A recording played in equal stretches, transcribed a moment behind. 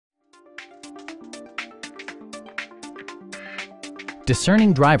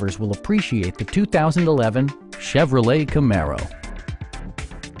Discerning drivers will appreciate the 2011 Chevrolet Camaro.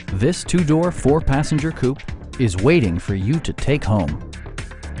 This two-door, four-passenger coupe is waiting for you to take home.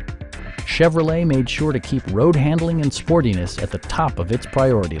 Chevrolet made sure to keep road handling and sportiness at the top of its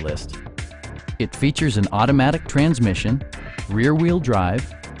priority list. It features an automatic transmission, rear-wheel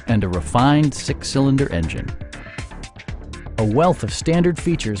drive, and a refined six-cylinder engine. A wealth of standard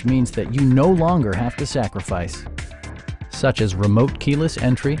features means that you no longer have to sacrifice, such as remote keyless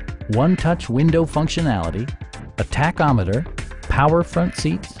entry, one-touch window functionality, a tachometer, power front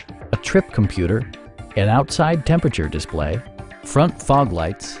seats, a trip computer, an outside temperature display, front fog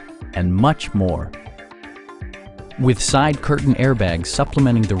lights, and much more. With side curtain airbags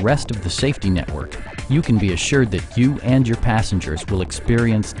supplementing the rest of the safety network, you can be assured that you and your passengers will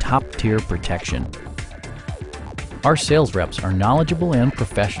experience top-tier protection. Our sales reps are knowledgeable and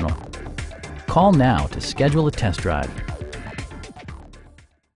professional. Call now to schedule a test drive.